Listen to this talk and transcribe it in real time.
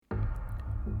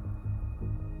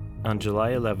On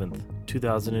July 11th,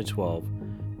 2012,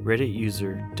 Reddit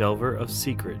user Delver of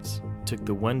Secrets took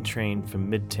the one train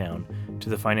from Midtown to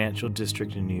the financial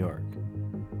district in New York.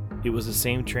 It was the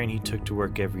same train he took to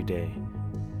work every day,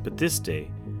 but this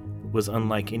day was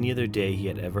unlike any other day he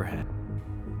had ever had.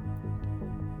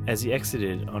 As he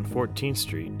exited on 14th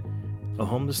Street, a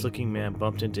homeless-looking man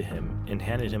bumped into him and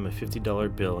handed him a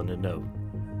 $50 bill and a note.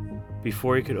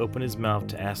 Before he could open his mouth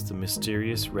to ask the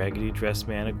mysterious, raggedy-dressed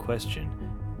man a question,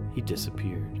 he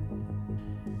disappeared.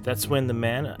 That's when the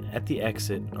man at the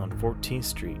exit on 14th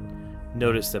Street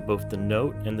noticed that both the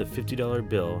note and the $50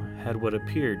 bill had what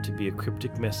appeared to be a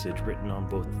cryptic message written on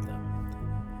both of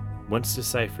them. Once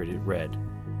deciphered, it read,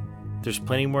 "There's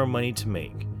plenty more money to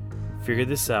make. Figure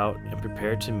this out and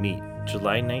prepare to meet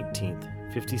July 19th,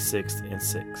 56th and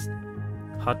 6th.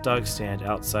 Hot dog stand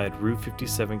outside Rue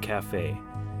 57 Cafe.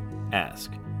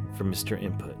 Ask for Mr.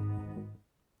 Input."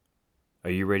 Are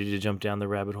you ready to jump down the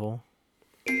rabbit hole?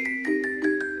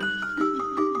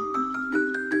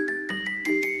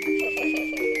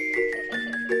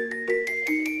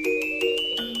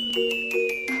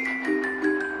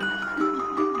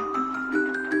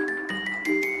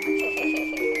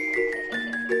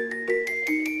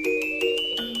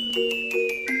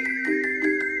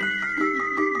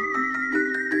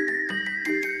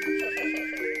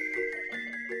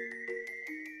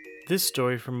 This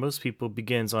story for most people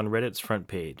begins on Reddit's front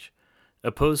page.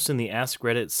 A post in the Ask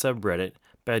Reddit subreddit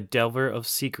by Delver of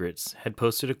Secrets had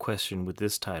posted a question with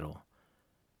this title.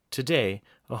 "Today,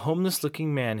 a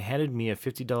homeless-looking man handed me a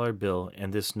 $50 bill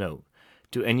and this note.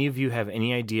 Do any of you have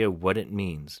any idea what it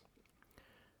means?"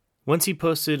 Once he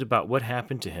posted about what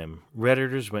happened to him,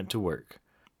 Redditors went to work.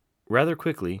 Rather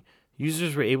quickly,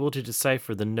 users were able to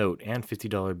decipher the note and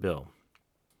 $50 bill.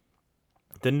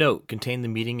 The note contained the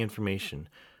meeting information,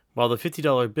 while the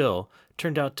 $50 bill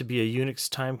turned out to be a Unix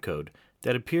timecode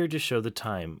that appeared to show the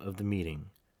time of the meeting.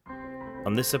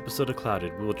 On this episode of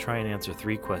Clouded, we will try and answer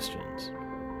 3 questions.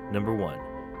 Number 1,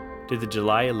 did the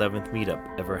July 11th meetup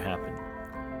ever happen?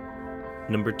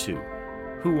 Number 2,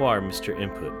 who are Mr.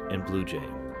 Input and Blue Jay?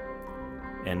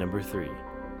 And number 3,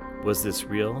 was this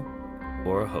real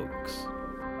or a hoax?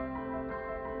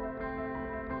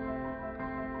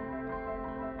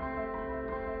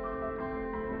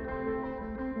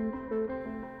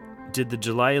 Did the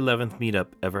July 11th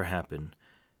meetup ever happen?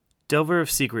 Delver of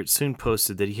Secrets soon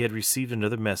posted that he had received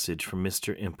another message from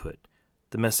Mr. Input.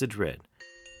 The message read,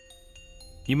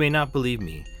 "You may not believe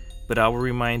me, but I will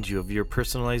remind you of your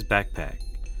personalized backpack.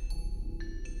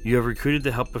 You have recruited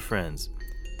the help of friends.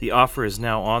 The offer is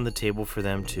now on the table for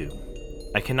them too.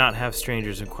 I cannot have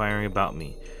strangers inquiring about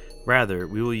me. Rather,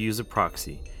 we will use a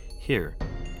proxy. Here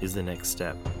is the next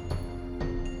step."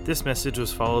 This message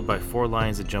was followed by 4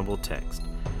 lines of jumbled text.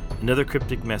 Another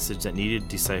cryptic message that needed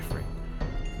deciphering.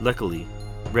 Luckily,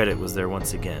 Reddit was there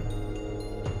once again.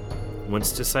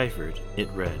 Once deciphered, it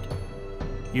read,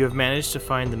 "You have managed to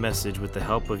find the message with the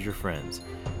help of your friends.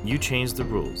 You changed the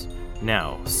rules.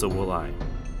 Now, so will I.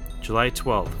 July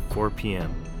 12th, 4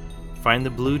 p.m. Find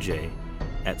the Blue Jay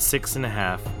at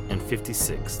 6.5 and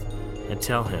 56th and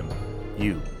tell him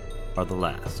you are the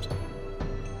last."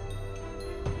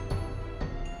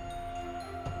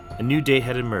 A new date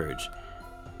had emerged,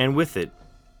 and with it,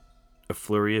 a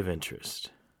flurry of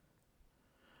interest.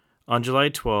 On July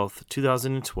 12th,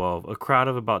 2012, a crowd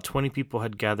of about 20 people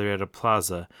had gathered at a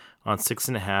plaza on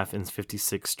 6.5 and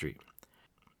 56th Street.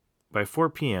 By 4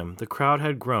 p.m., the crowd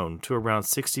had grown to around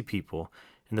 60 people,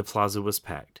 and the plaza was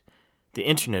packed. The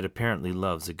internet apparently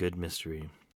loves a good mystery.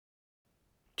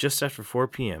 Just after 4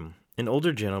 p.m., an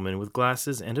older gentleman with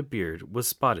glasses and a beard was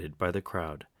spotted by the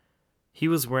crowd. He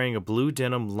was wearing a blue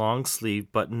denim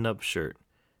long-sleeve button-up shirt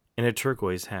and a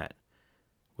turquoise hat.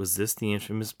 Was this the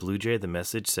infamous Blue Jay the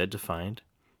message said to find?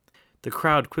 The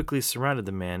crowd quickly surrounded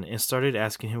the man and started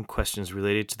asking him questions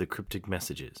related to the cryptic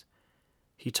messages.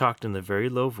 He talked in a very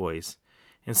low voice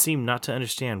and seemed not to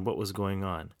understand what was going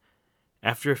on.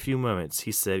 After a few moments,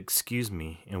 he said, "Excuse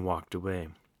me," and walked away.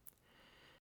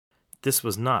 This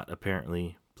was not,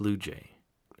 apparently, Blue Jay.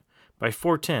 By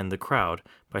 4:10, the crowd,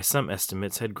 by some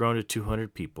estimates, had grown to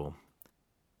 200 people.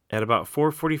 At about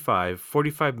 4:45,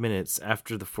 45 minutes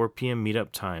after the 4 p.m.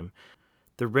 meetup time,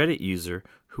 the Reddit user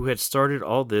who had started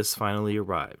all this finally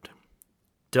arrived.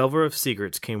 Delver of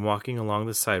Secrets came walking along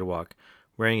the sidewalk,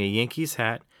 wearing a Yankees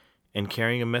hat and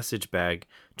carrying a message bag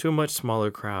to a much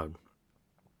smaller crowd.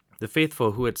 The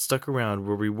faithful who had stuck around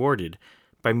were rewarded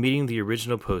by meeting the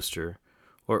original poster,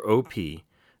 or OP,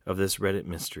 of this Reddit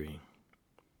mystery.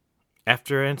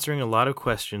 After answering a lot of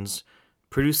questions,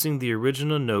 producing the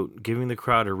original note giving the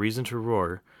crowd a reason to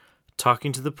roar,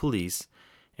 talking to the police,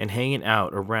 and hanging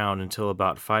out around until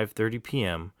about 5:30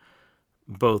 p.m.,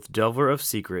 both Delver of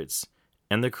Secrets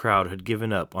and the crowd had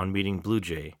given up on meeting Blue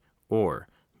Jay or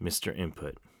Mr.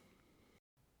 Input.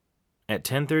 At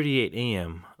 10:38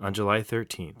 a.m. on July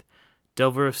 13th,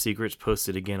 Delver of Secrets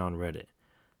posted again on Reddit.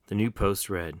 The new post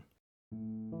read,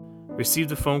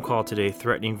 "Received a phone call today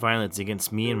threatening violence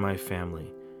against me and my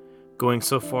family, going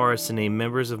so far as to name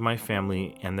members of my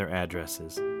family and their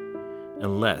addresses,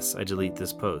 unless I delete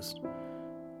this post.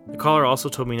 The caller also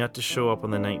told me not to show up on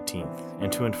the 19th,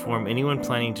 and to inform anyone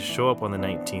planning to show up on the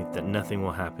 19th that nothing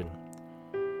will happen.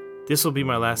 This will be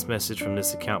my last message from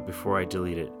this account before I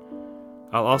delete it.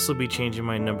 I'll also be changing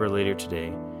my number later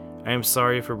today. I am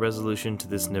sorry if a resolution to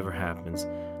this never happens,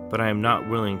 but I am not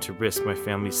willing to risk my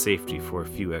family's safety for a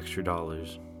few extra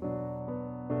dollars."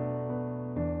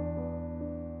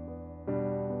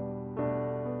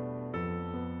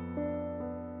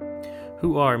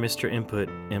 Who are Mr. Input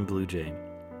and Blue Jay?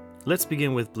 Let's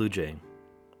begin with Blue Jay.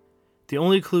 The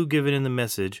only clue given in the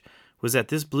message was that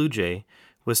this Blue Jay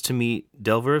was to meet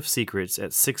Delver of Secrets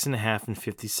at 6.5 and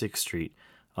 56th Street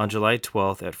on July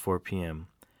 12th at 4 p.m.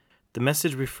 The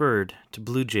message referred to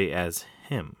Blue Jay as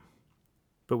him.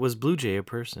 But was Blue Jay a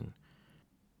person?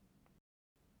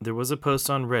 There was a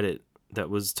post on Reddit that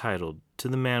was titled, "To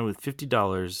the Man with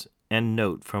 $50 and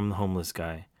Note from the Homeless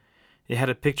Guy." It had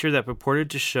a picture that purported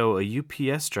to show a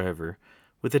UPS driver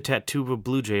with a tattoo of a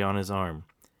blue jay on his arm.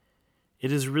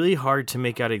 It is really hard to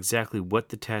make out exactly what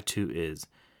the tattoo is.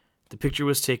 The picture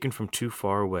was taken from too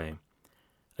far away.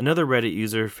 Another Reddit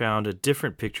user found a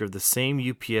different picture of the same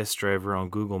UPS driver on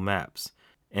Google Maps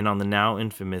and on the now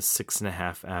infamous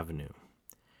 6.5 Avenue.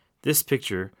 This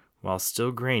picture, while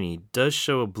still grainy, does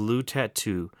show a blue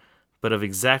tattoo, but of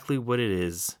exactly what it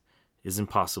is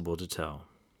impossible to tell.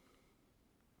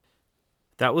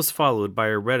 That was followed by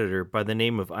a Redditor by the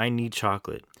name of I Need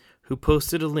Chocolate, who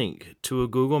posted a link to a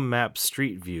Google Maps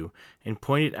street view and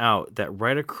pointed out that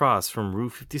right across from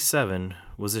Route 57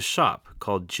 was a shop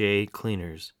called Jay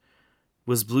Cleaners.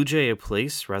 Was Blue Jay a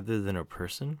place rather than a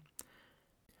person?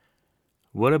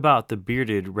 What about the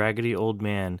bearded, raggedy old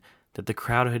man that the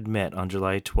crowd had met on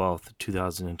July 12,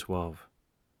 2012?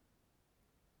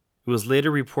 It was later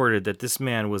reported that this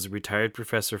man was a retired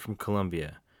professor from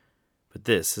Columbia, but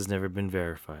this has never been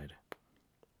verified.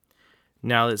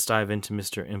 Now let's dive into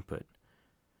Mr. Input.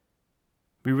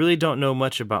 We really don't know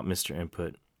much about Mr.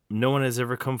 Input. No one has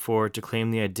ever come forward to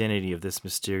claim the identity of this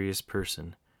mysterious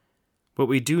person. What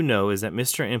we do know is that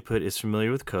Mr. Input is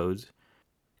familiar with codes,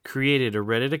 created a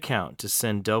Reddit account to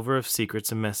send Delver of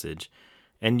Secrets a message,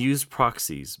 and used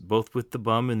proxies, both with the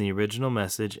bum in the original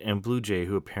message and Blue Jay,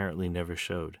 who apparently never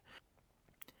showed.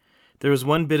 There was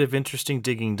one bit of interesting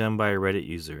digging done by a Reddit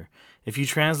user. If you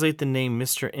translate the name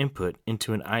Mr. Input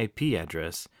into an IP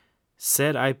address,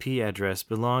 said IP address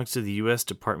belongs to the U.S.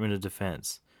 Department of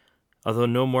Defense, although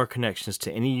no more connections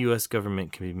to any U.S.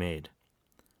 government can be made.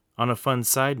 On a fun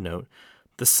side note,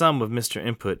 the sum of Mr.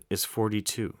 Input is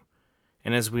 42,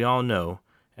 and as we all know,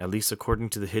 at least according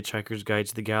to the Hitchhiker's Guide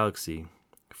to the Galaxy,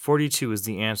 42 is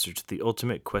the answer to the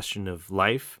ultimate question of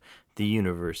life, the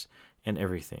universe, and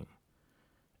everything.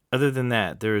 Other than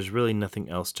that, there is really nothing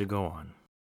else to go on.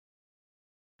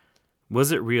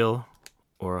 Was it real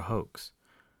or a hoax?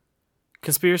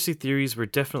 Conspiracy theories were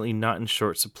definitely not in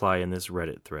short supply in this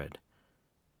Reddit thread.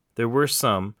 There were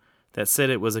some that said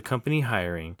it was a company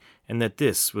hiring and that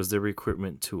this was their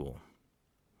recruitment tool.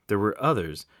 There were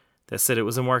others that said it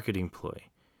was a marketing ploy,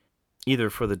 either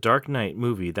for the Dark Knight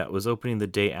movie that was opening the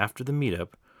day after the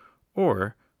meetup,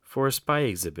 or for a spy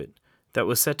exhibit that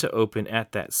was set to open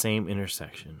at that same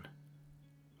intersection.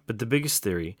 But the biggest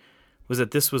theory was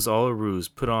that this was all a ruse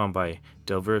put on by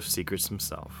Delver of Secrets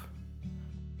himself.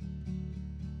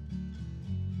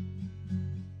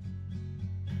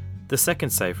 The second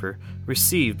cipher,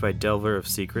 received by Delver of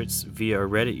Secrets via a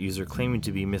Reddit user claiming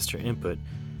to be Mr. Input,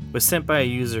 was sent by a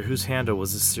user whose handle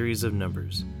was a series of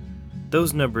numbers.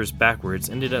 Those numbers backwards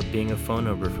ended up being a phone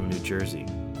number from New Jersey.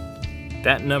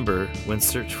 That number, when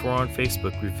searched for on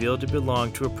Facebook, revealed to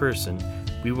belong to a person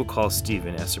we will call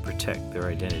Steven as to protect their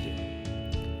identity.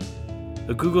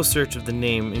 A Google search of the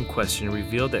name in question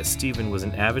revealed that Steven was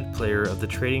an avid player of the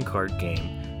trading card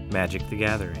game Magic the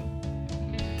Gathering.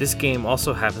 This game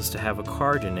also happens to have a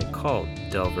card in it called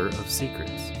Delver of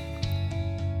Secrets.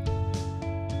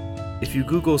 If you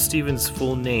Google Steven's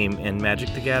full name and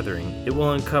Magic the Gathering, it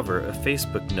will uncover a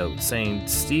Facebook note saying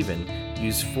Steven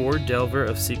used 4 Delver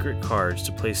of Secret cards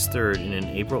to place third in an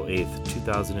April 8th,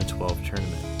 2012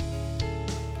 tournament.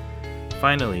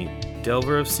 Finally,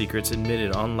 Delver of Secrets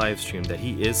admitted on livestream that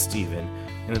he is Steven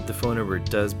and that the phone number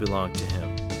does belong to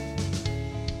him.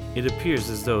 It appears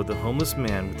as though the homeless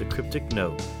man with the cryptic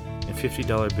note and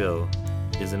 $50 bill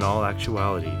is in all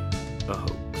actuality a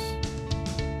hoax.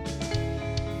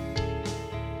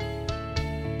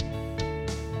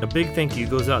 A big thank you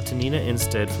goes out to Nina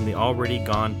Instead from the Already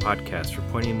Gone podcast for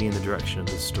pointing me in the direction of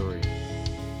this story.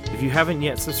 If you haven't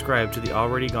yet subscribed to the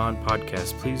Already Gone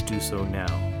podcast, please do so now.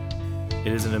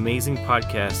 It is an amazing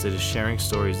podcast that is sharing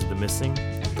stories of the missing,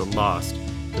 the lost,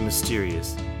 the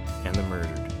mysterious, and the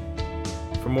murdered.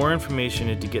 For more information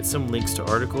and to get some links to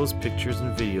articles, pictures,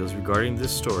 and videos regarding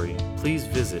this story, please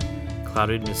visit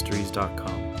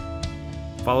cloudedmysteries.com.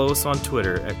 Follow us on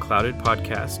Twitter at Clouded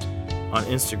Podcast, on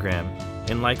Instagram,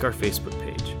 and like our Facebook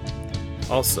page.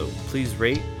 Also, please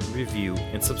rate, review,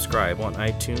 and subscribe on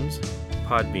iTunes,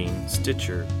 Podbean,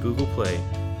 Stitcher, Google Play,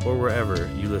 or wherever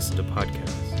you listen to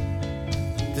podcasts.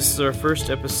 This is our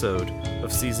first episode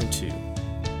of Season 2.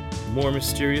 More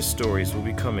mysterious stories will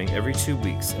be coming every 2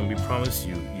 weeks, and we promise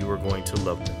you are going to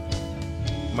love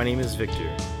them. My name is Victor,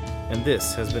 and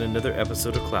this has been another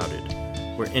episode of Clouded,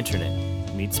 where internet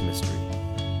meets mystery.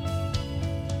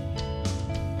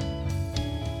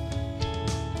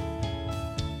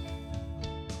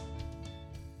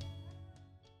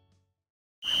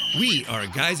 We are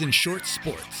Guys in Short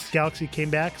Sports. Galaxy came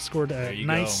back, scored a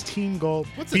nice team goal.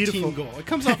 What's Beautiful a team goal? It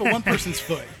comes off of one person's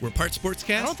foot. We're part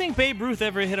sportscast, I don't think Babe Ruth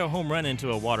ever hit a home run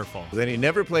into a waterfall. Then he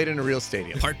never played in a real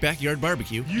stadium. part backyard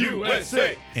barbecue,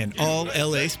 USA! and all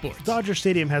LA sports. Dodger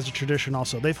Stadium has a tradition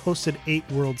also. They've hosted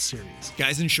 8 World Series.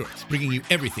 Guys in Shorts, bringing you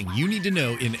everything you need to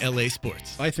know in LA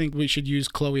sports. I think we should use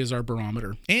Chloe as our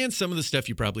barometer. And some of the stuff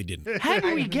you probably didn't. How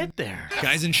did we get there?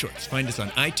 Guys in Shorts. Find us on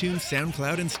iTunes,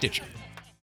 SoundCloud, and Stitcher.